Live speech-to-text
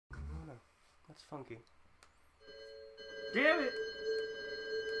It's funky. Damn it!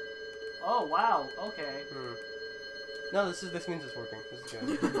 Oh wow. Okay. No, this means it's working. This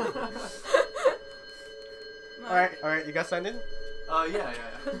is good. All right. You guys signed in? Yeah.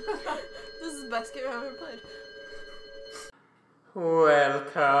 This is the best game I've ever played.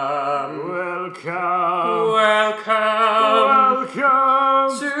 Welcome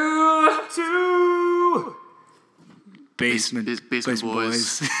to Basement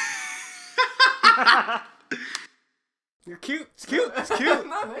Boys. You're cute. It's cute. It's cute.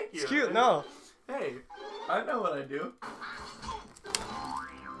 No, thank you. It's cute. No. Hey, I know what I do.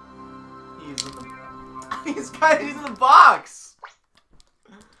 He's in the box.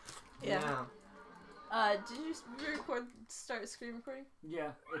 Yeah. Did you start screen recording?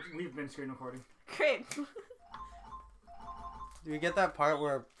 Yeah, we've been screen recording. Great. Do you get that part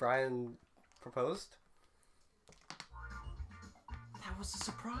where Brian proposed? That was a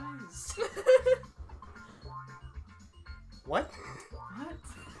surprise. What?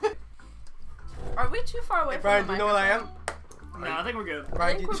 What? Are we too far away Hey, from Brian, the do you know what I am? No, I think we're good. I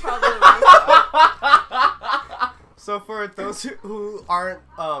Brian, think do we're you... probably So for those who aren't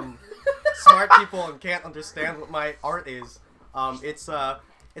smart people and can't understand what my art is, it's a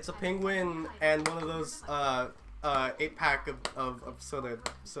penguin and one of those 8-pack of soda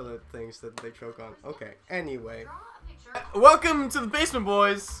things that they choke on. Okay. Anyway, Welcome to the Basement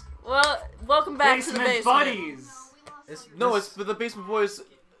Boys. Well, welcome back to the basement. Buddies. it's For the Basement Boys,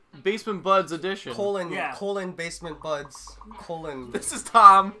 Basement Buds edition. colon basement buds colon. This is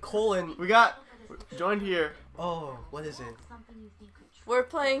Tom. Colon. We got joined here. Oh, what is it? We're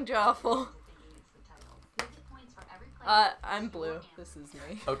playing Drawful. I'm blue. This is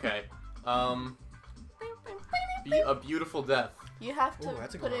me. Okay. A beautiful death. You have to Ooh,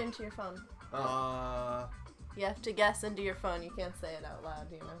 that's a put good it one. into your phone. Uh. You have to guess into your phone. You can't say it out loud,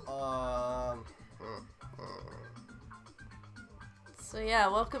 you know. So yeah,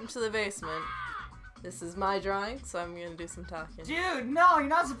 welcome to the basement. This is my drawing, so I'm gonna do some talking. Dude, no, you're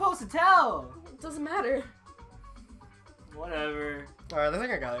not supposed to tell. It doesn't matter. Whatever. Alright, I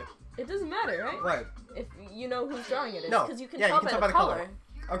think I got it. It doesn't matter, right? What? If you know whose drawing it is, No. because you can Yeah, tell you can by tell the by the color.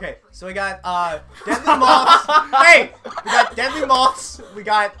 Okay, so we got deadly moths. Hey, we got deadly moths. We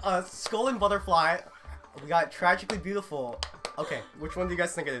got skull and butterfly. We got tragically beautiful. Okay, which one do you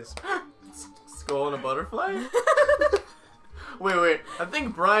guys think it is? Skull and a butterfly? Wait. I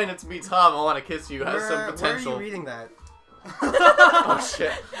think Brian, it's me, Tom. I want to kiss you. Has some potential. Where are you reading that? Oh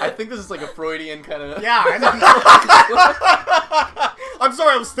shit! I think this is like a Freudian kind of. Yeah, I know. I'm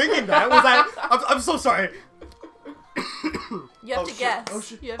sorry, I was thinking that. Was that? I'm so sorry. You have to guess. Oh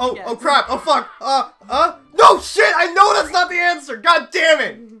shit! You have to guess. Oh crap! Oh fuck! No shit! I know that's not the answer. God damn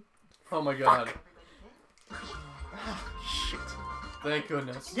it! Oh my god! Shit! Thank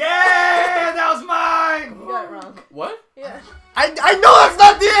goodness. Yeah, that was mine. You got it wrong. What? Yeah. I know that's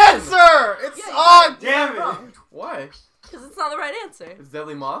not the answer. It's Damn it. Wrong. Why? Because it's not the right answer. It's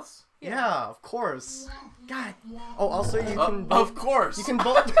deadly moths. Yeah, of course. God. Oh, also you can. Of course. You can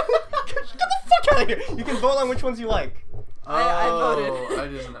vote. Get the fuck out of here! You can vote on which ones you like. I voted. I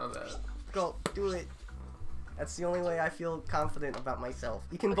didn't know that. Go do it. That's the only way I feel confident about myself.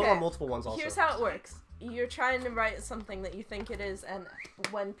 You can vote Okay, on multiple ones also. Here's how it works. You're trying to write something that you think it is, and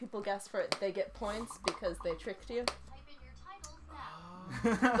when people guess for it, they get points because they tricked you.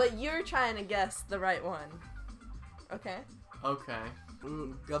 But you're trying to guess the right one. Okay? Okay.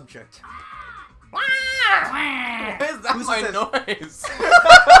 Object. What is that Who's my this? noise?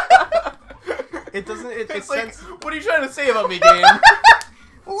 It doesn't. It It's like, sense. what are you trying to say about me, game?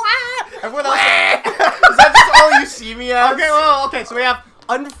 Everyone else. Is that just all you see me as? Okay, well, okay. So we have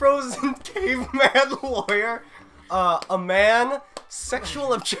unfrozen caveman lawyer, a man,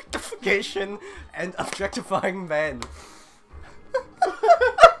 sexual objectification, and objectifying men.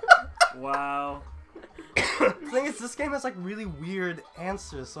 Wow. The thing is, this game has like really weird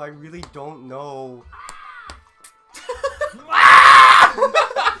answers, so I really don't know.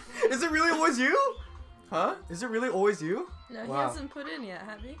 Is it really always you? Huh? Is it really always you? No, Wow. he hasn't put in yet,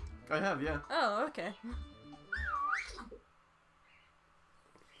 have you? I have, yeah. Oh, okay.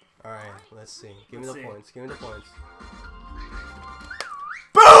 Alright, let's see. Give me Let's the see. points. Give me the points.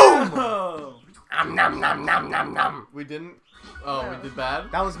 Oh. Nom nom nom nom nom. We didn't. Oh, we did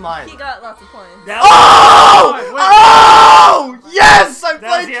bad. That was mine. He got lots of points. That Oh! Wait, Oh! Yes! I That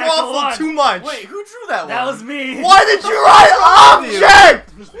was played the actual Drawful one. too much. Wait, who drew that one? That was me. Why did you write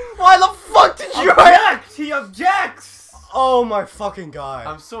object? Why the fuck did you write? Object! He objects! Oh my fucking god.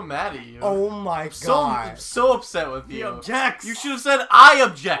 I'm so mad at you. Oh my I'm god. so upset with He you. objects! You should have said I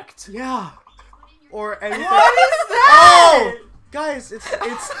object. Yeah. Or anything. What is that? Oh! Guys, it's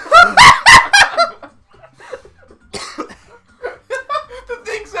The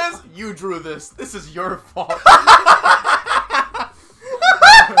thing says, you drew this. This is your fault.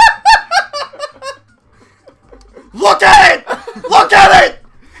 Look at it! Look at it!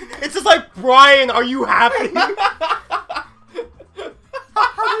 It's just like, Brian, are you happy?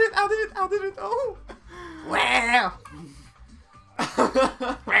 How did it, oh. Wow.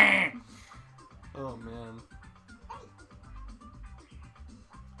 Oh, man.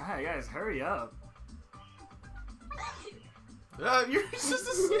 Alright, guys, hurry up. You're just a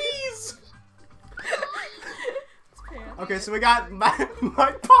sneeze. Okay, so we got my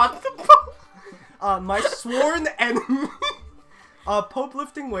pot the Pope. My sworn enemy. Pope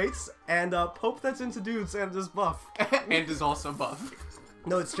lifting weights, and Pope that's into dudes and is buff. And is also buff.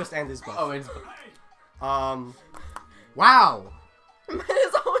 No, it's just and is buff. Oh, and is buff. Wow. Mine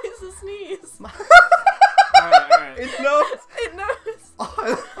is always a sneeze. Alright. It knows. It knows.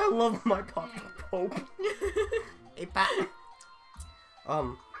 Oh, I love my pot the Pope. Hey, Pat.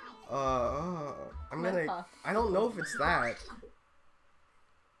 I'm gonna. I don't know if it's that.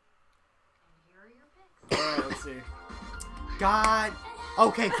 Alright, let's see. God.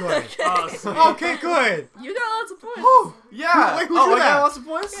 Okay, good. Oh, sweet. Okay, good. You got lots of points. Whew. Yeah. Wait, who oh, drew I that? got lots of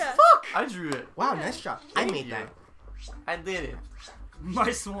points? Yeah. Fuck. I drew it. Wow, nice job. I made you. that. I did it.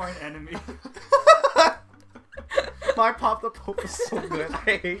 My sworn enemy. My Pop the Pope is so good.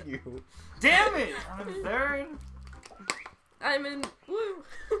 I hate you. Damn it! I'm in third. I'm in. Woo.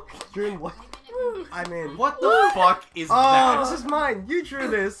 You're in what? Woo. I'm in. What the fuck is Oh, that? this is mine. You drew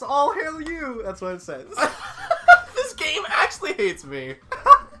this. All hail you. That's what it says. This game actually hates me.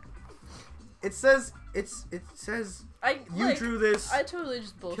 It says. It says. You Like, drew this. I totally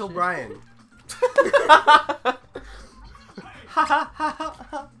just bullshit. Kill Brian.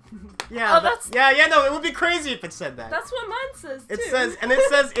 Yeah, Oh, that's- yeah. No, it would be crazy if it said that. That's what mine says too. It says, and it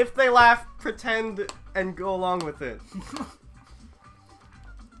says, if they laugh, pretend and go along with it.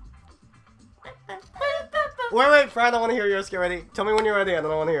 Wait, Brian, I want to hear yours. Get ready. Tell me when you're ready, and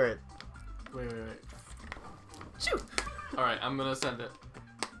then I want to hear it. Wait. Shoot. Alright, I'm gonna send it.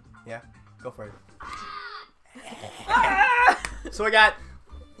 Yeah, go for it. So we got,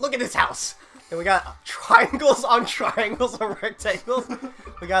 look at this house. And we got triangles on rectangles.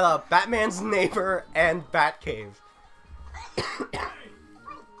 We got Batman's neighbor and Batcave.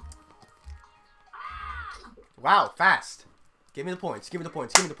 Wow, fast. Give me the points. Give me the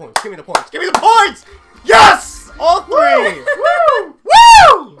points. Give me the points. Give me the points. Give me the points. Yes! All three. Woo!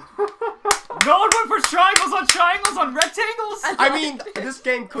 Woo! No one went for triangles on rectangles? I mean, this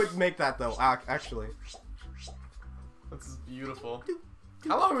game could make that though. Actually. This is beautiful.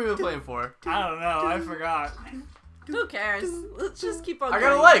 How long have we been playing for? I don't know, I forgot. Who cares? Let's just keep on. I got a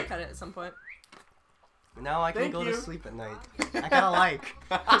going like. and cut it at some point. Now I can Thank go you. to sleep at night. I got a like.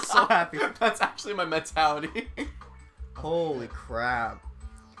 I'm so happy. That's actually my mentality. Holy crap.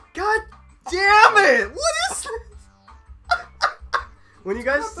 God damn it! What is this? When you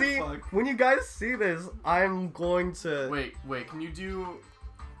guys What the fuck? see this, I'm going to Wait, can you do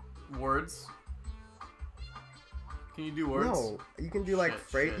words? Can you do words? No, you can do like Shit,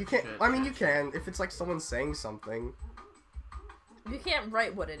 phrase. shit, You can't. shit, I mean, shit, you can if it's like someone saying something. You can't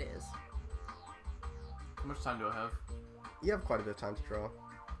write what it is. How much time do I have? You have quite a bit of time to draw.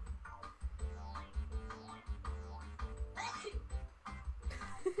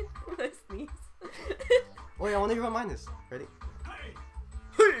 I sneeze. Wait, I want to hear what mine is. Ready?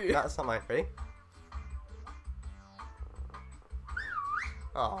 No, that's not mine. Ready?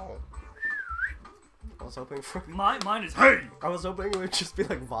 Oh. I was hoping for. Mine is hey! I was hoping it would just be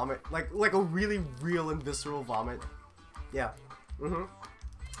like vomit, like a really real and visceral vomit. Yeah.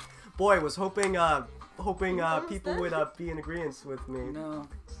 Boy, was hoping people would be in agreement with me. No.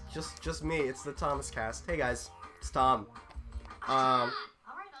 Just me. It's the Thomas cast. Hey guys, it's Tom. Alright, all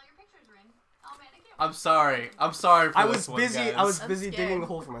your pictures are in. Oh man, I can't. I'm sorry. I'm sorry for I this was one, busy. guys. I was I'm busy scared. digging a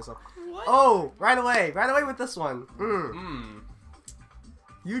hole for myself. What? Oh, right away with this one. Hmm.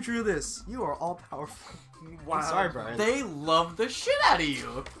 You drew this. You are all powerful. Wow. I'm sorry, Brian. They love the shit out of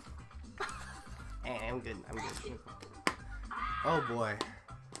you. I'm good. I'm good. Oh boy.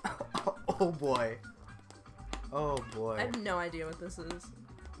 Oh boy. Oh boy. I have no idea what this is.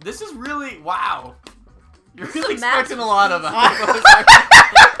 This is really wow. You're This is really a massive expecting a lot of us.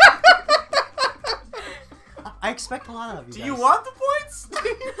 I expect a lot of you. Do guys. you want the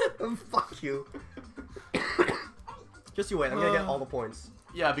points? Fuck you. Just you wait. I'm gonna get all the points.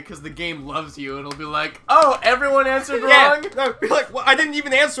 Yeah, because the game loves you. It'll be like, oh, everyone answered Yeah. wrong. No, be like, well, I didn't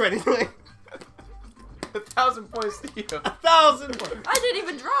even answer anything. 1,000 points to you. 1,000 points. I didn't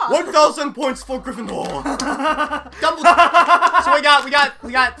even draw. 1,000 points for Gryffindor. Double. So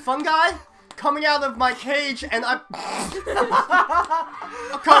we got Fun Guy, coming out of my cage, and I'm coming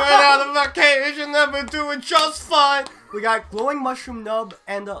out of my cage, and I've been doing just fine. We got glowing mushroom nub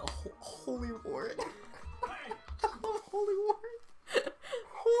and a holy wart. Holy wart.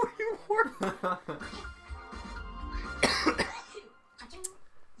 Holy wart.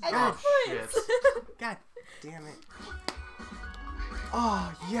 I got points. God damn it.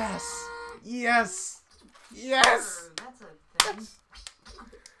 Oh, yes. Yes. Yes. That's a thing.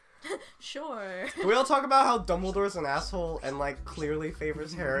 Sure. Can we all talk about how Dumbledore's an asshole and, like, clearly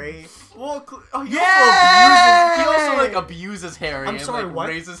favors Harry? Well, he Yay! also like abuses Harry I'm and sorry, like what?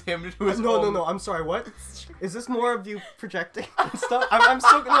 raises him to his No, I'm sorry, what? Is this more of you projecting and stuff? I'm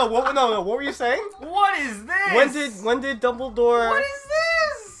still, no, what were you saying? What is this? When did Dumbledore... What is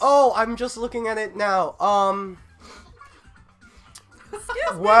this? Oh, I'm just looking at it now.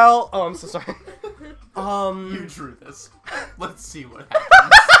 Excuse me. Well, oh, I'm so sorry. You drew this. Let's see what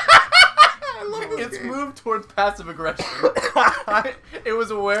happens. I love this It's game. moved towards passive aggression. It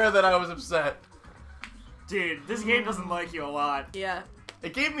was aware that I was upset. Dude, this game doesn't like you a lot. Yeah.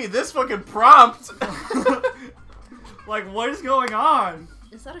 It gave me this fucking prompt. Like, what is going on?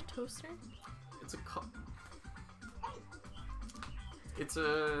 Is that a toaster? It's a. It's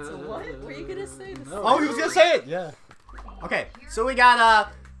a. So what? Were you gonna say this? No. Oh, he was gonna say it. Yeah. Okay, so we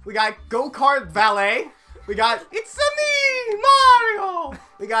got go-kart valet. We got it's a me Mario.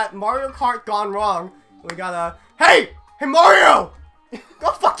 We got Mario Kart gone wrong. We got hey Mario,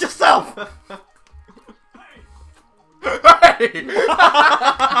 go fuck yourself.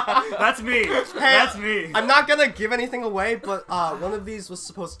 That's me. That's me. I'm not gonna give anything away, but one of these was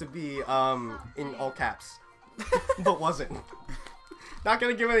supposed to be in all caps, but wasn't. Not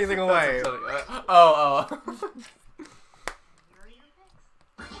gonna give anything away. Oh.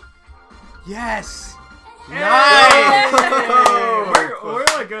 Yes. Hey! Nice. We're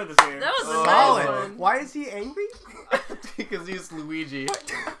really good at this game. That was a Solid. nice one. Why is he angry? Because he's Luigi.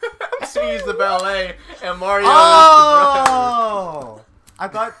 He's the ballet, and Mario is the driver. Oh! I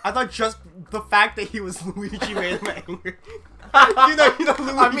thought just the fact that he was Luigi made him angry. you know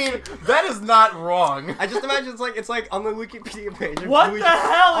Luigi. I mean, that is not wrong. I just imagine it's like on the Wikipedia page. What Luigi. the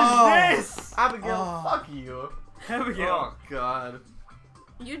hell is Oh. this? Abigail, fuck you. Abigail. Oh god.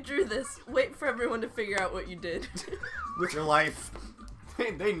 You drew this. Wait for everyone to figure out what you did. With your life.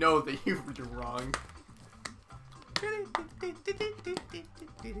 They know that you were wrong.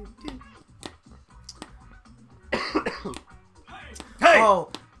 Hey! Oh,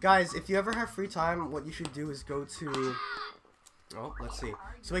 guys, if you ever have free time, what you should do is go to... Oh, let's see.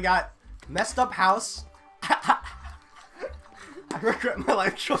 So we got Messed Up House. I regret my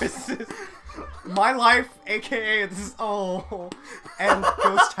life choices. My Life, aka this is... Oh. And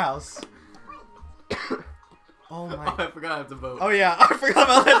Ghost House. Oh my... Oh, I forgot I have to vote. Oh yeah, I forgot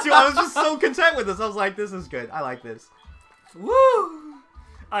about that too. I was just so content with this. I was like, this is good. I like this. Woo!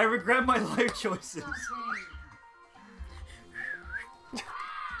 I regret my life choices.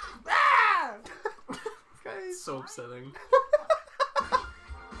 It's so upsetting.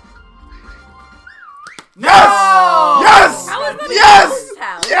 Yes! Oh! Yes! How is that a Yes! ghost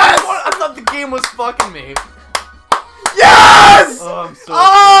house? Yes! I thought the game was fucking me. Yes! Oh, I'm so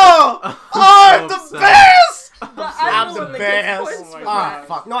Oh! Oh, I'm the upset. best! But I'm I'm the the one that gets best. points Oh for my Ah, that.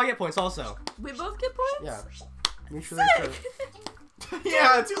 fuck. No, I get points also. We both get points? Yeah. Mutually assured. Sick.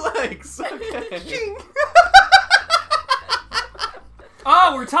 Yeah, 2 legs. Okay. Ching.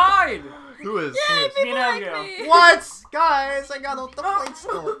 Oh, we're tied! Who is? Yay, Who is? people like Abigail. me. What? Guys, I got all the points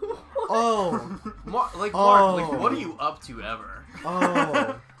though. Oh. Mark, like, Oh. what are you up to ever?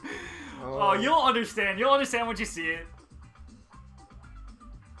 Oh. Oh, you'll understand. You'll understand when you see it.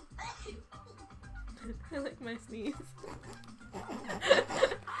 I like my sneeze.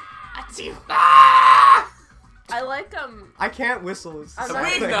 I like I can't whistle. It's I'm the not- We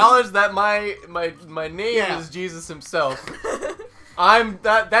same thing. acknowledge that my name Yeah. is Jesus himself.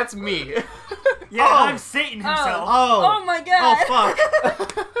 That's me. Yeah, Oh. and I'm Satan himself. Oh. Oh my god. Oh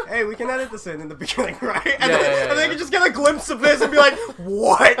fuck. Hey, we can edit this in the beginning, right? And Yeah, then, yeah, and then yeah. you can just get a glimpse of this and be like,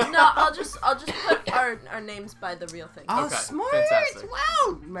 what? No, I'll just put our names by the real thing. Oh, Okay, smart! fantastic.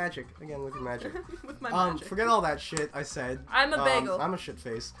 Wow! Magic. Again, with your magic. With my magic. Forget all that shit I said. I'm a bagel. I'm a shit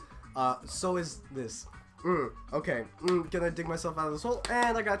face. So is this. Okay. Gonna dig myself out of this hole,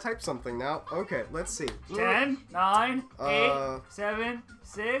 and I gotta type something now. Okay, let's see. 10, 9, 8, Uh, 7,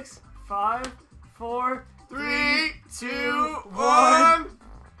 6, 5, 4, 3, 2, 1.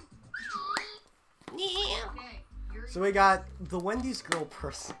 Okay, you're So we got the Wendy's girl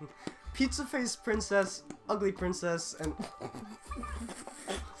person, pizza face princess, ugly princess, and.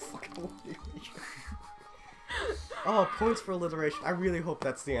 Oh, points for alliteration. I really hope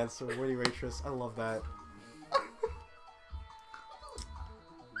that's the answer. Wordy waitress. I love that.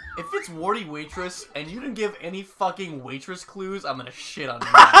 If it's warty waitress and you didn't give any fucking waitress clues, I'm gonna shit on you.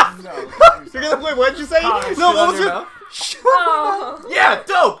 No. You're gonna play. What'd you say? Oh, No, shit what on was your your? mouth? Oh. Yeah,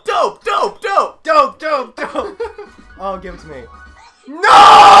 dope. Dope. Oh, give it to me.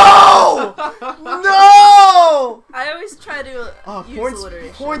 No! No! I always try to Oh, use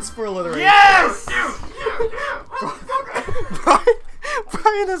alliteration. points for alliteration. Yes!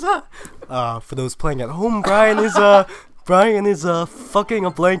 Brian is for those playing at home, Brian is fucking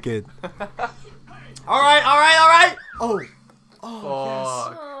a blanket. All right. Oh, yes.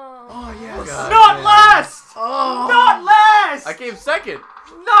 Fuck. Oh, yes. God. Not last! Oh. Not last! I came second.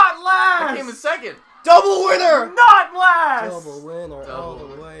 Not last! I came in second. Double winner. Not last! Double winner all Double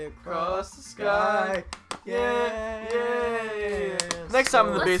the way across across the the sky. sky. Yeah. Next time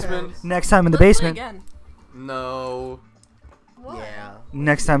in the basement. Next time in the Let's play basement. again. No. What? Yeah.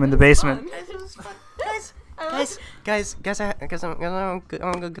 Next time in the basement. Guys, I'm a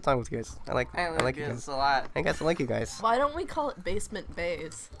good time with you guys. I like you guys. a lot. I like you guys. Why don't we call it Basement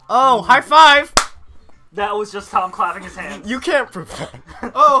Bays? Oh, high five! That was just Tom clapping his hands. You can't prove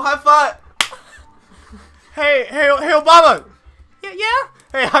that. Oh, high five! Hey, Obama! Yeah?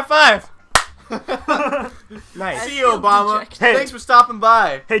 Hey, high five! Nice. See you, Obama. dejected. Hey. Thanks for stopping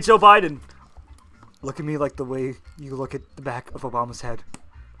by. Hey, Joe Biden. Look at me like the way you look at the back of Obama's head.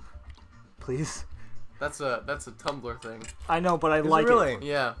 Please. That's a Tumblr thing. I know, but I Is it like really? it.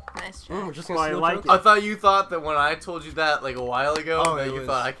 Yeah. Nice try. We're just Well, gonna I steal like jokes? it. I thought you thought that when I told you that like a while ago Oh, that it you was-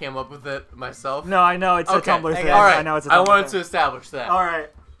 thought I came up with it myself. No, I know, it's Okay. a Tumblr thing. All right. I know it's a I Tumblr wanted to thing. establish that. Alright.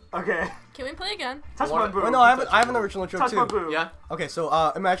 Okay. Can we play again? Touch Wanna- my boob. Oh, no, I have an original joke Touch my too. boob. Yeah. Okay,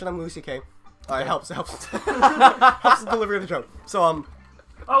 so imagine I'm Lucy K. It helps. Helps the delivery of the joke. So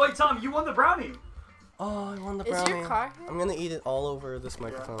Oh wait, Tom, you won the brownie. oh, I won the Is brownie. your car here? I'm gonna eat it all over this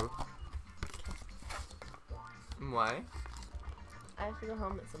microphone. Why? I have to go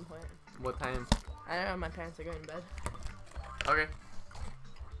home at some point. What time? I don't know. My parents are going to bed. Okay.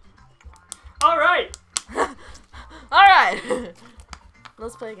 All right. All right.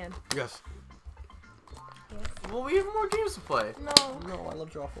 Let's play again. Yes. Well, we have more games to play. No. No, I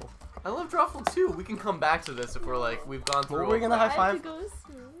love Drawful. I love Drawful too. We can come back to this if we're like we've gone through. Well, we're all gonna that. high I have five. to go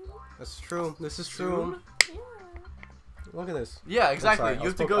soon. That's true. This is true. Soon? Yeah. Look at this. Yeah, exactly. sorry, I You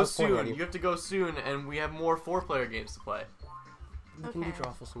was have to I go was pointing at soon. you. You have to go soon, and we have more 4-player games to play. We can do Okay.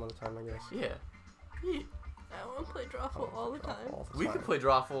 Drawful some other time, I guess. Yeah. I want to play Drawful all the time. All the We time. could play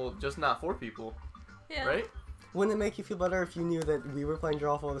Drawful, just not 4 people, Yeah. right? Wouldn't it make you feel better if you knew that we were playing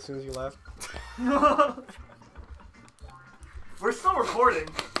Drawful as soon as you left? We're still recording.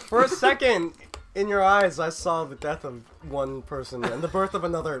 For a second, in your eyes, I saw the death of one person and the birth of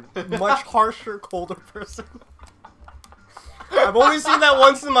another, much harsher, colder person. I've only seen that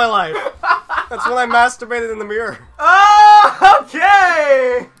once in my life. That's when I masturbated in the mirror. Oh,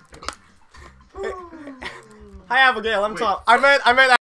 okay. Hi, Abigail. I'm Tom. I met